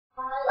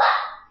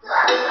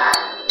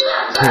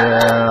Yeah.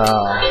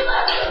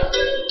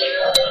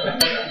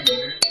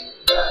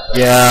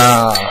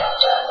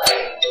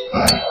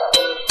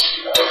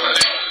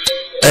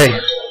 Hey.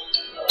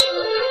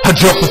 I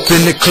jump up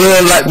in the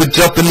club like we're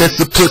jumping in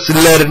some pussy.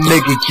 Let a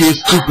nigga get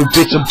stupid,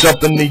 bitch, I'm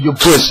jumping in your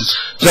bushes.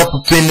 Jump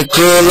up in the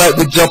club like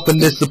we're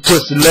jumping in some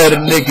pussy. Let a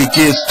nigga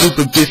get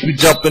stupid, bitch, we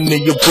jumping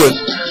in your bushes.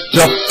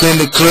 Jump up in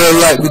the club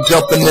like we're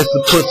jumping in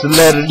some pussy.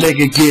 Let a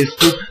nigga get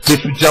stupid,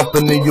 bitch, we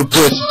jumping in your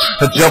bushes.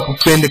 I jump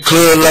up in the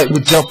club like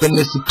we're jumping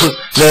in some pussy.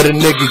 Let a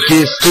nigga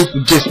get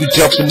stupid, bitch, we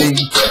jumping in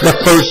you. Now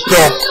first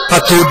off,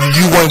 I told you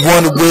you ain't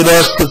wanted with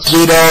us, cause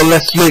with all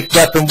that slick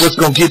rapping what's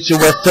gonna get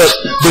your ass up.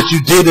 But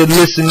you didn't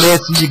listen,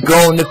 Nancy, you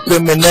going to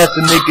feminaze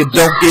a nigga,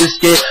 don't get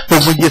scared.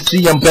 But when you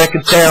see I'm back in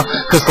town,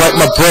 cause like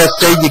my breath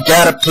say, you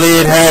gotta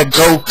play it how it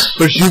go.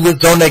 First you was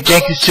on that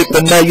gangster shit,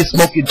 but now you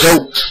smoking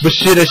dope. But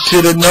shit, I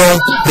should've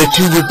known that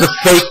you was a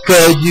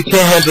faker. You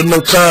can't handle no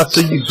time,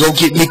 so you go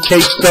get me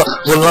caked up.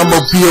 Well,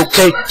 I'ma be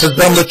okay, cause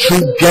I'm a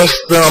true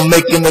gangster. I'm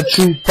making a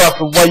true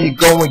profit while you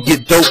go and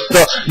get doped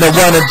up. Now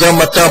I done done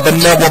my time, but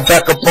now I'm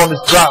back up on this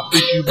drop.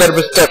 Bitch, you better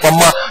respect my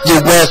mind, your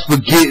ass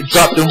will get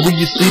dropped. And when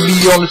you see me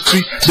on the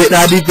street, that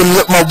not even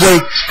look my way,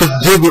 cause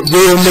deal with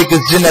real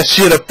niggas and that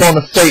shit up on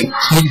the fake.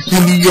 When you see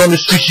me on the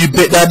street, you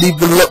bet not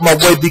even look my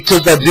way,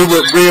 because I deal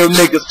with real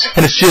niggas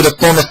and the shit up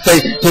on the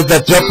fake. Cause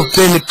I jump up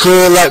in the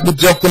club like we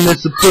jumping in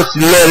some pussy.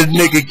 Let a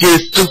nigga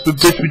get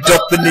stupid, bitch, we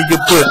jumping in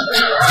your pussy.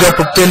 Jump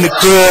up in the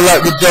club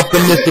like we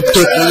jumping in some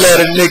pussy. Let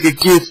a nigga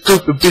get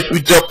stupid, bitch,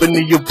 we jumping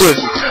in your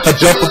pussy. I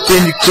jump up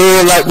in the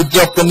club like we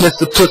jumping in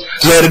some pussy.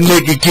 Let a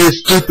nigga get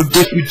stupid,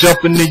 bitch, we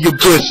jumping in your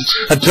bushes.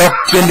 I jump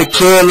up in the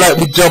club like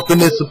we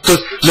jumping in some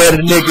pussy. Let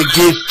a nigga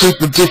get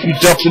stupid, bitch, we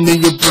jumping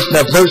in your bush.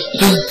 Now verse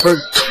 2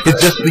 first, it's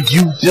just for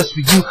you, just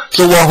for you.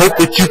 So I hope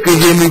that you can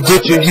hear me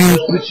with your use,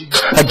 with you.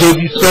 I gave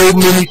you so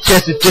many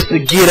chances just to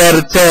get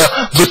out of town,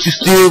 but you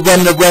still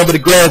running around with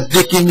a glass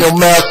dick in your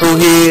mouth. So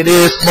here it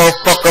is,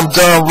 motherfucker, I'm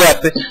done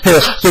rapping.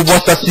 Yeah. So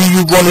once I see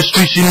you on the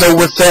streets, you know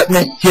what's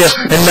happening. Yeah,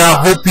 and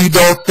I hope you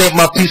don't think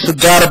my piece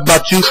forgot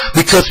about you,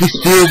 because we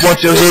still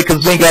want your head,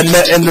 cause we ain't got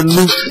nothing to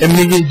lose. And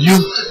me and you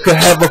could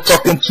have a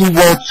fucking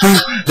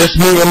 2-on-2. That's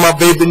me and my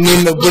baby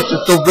Nina, which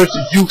is so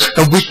versus you.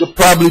 And we could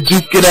probably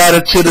duke it out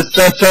until the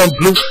sun turn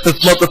blue. Cause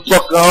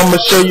motherfucker, I'ma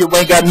show you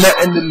ain't got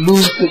nothing to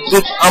lose. Cause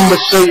bitch, I'ma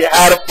show you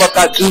how the fuck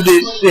I do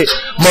this shit.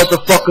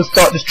 Motherfucker,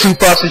 start this true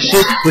pop and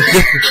shit with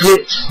just a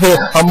switch. Here,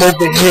 I'm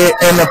over here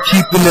and I'm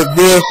keeping it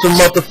real. So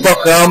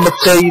motherfucker, I'ma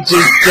tell you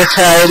just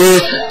how it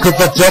is. Cause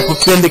I jump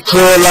up in the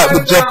club like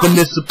we're jumping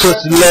in some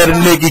pussy. Let a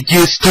nigga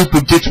get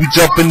stupid, bitch, we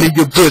jumping in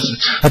your bushes.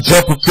 I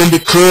jump up in the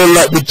club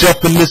like we're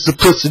jumping in some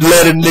pussy.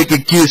 Let a nigga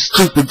get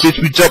stupid,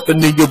 bitch, we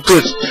jumping in your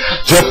bushes.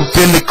 Jump up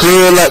in the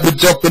club like we're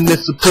jumping in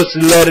some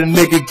pussy. Let a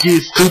nigga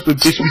get stupid,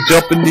 bitch, we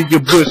jumping in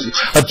your bushes.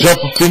 I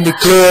jump up in the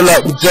club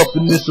like we're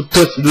jumping in some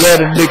pussy.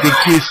 Let a nigga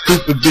get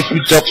stupid, bitch, we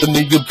jumping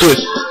in your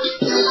bushes.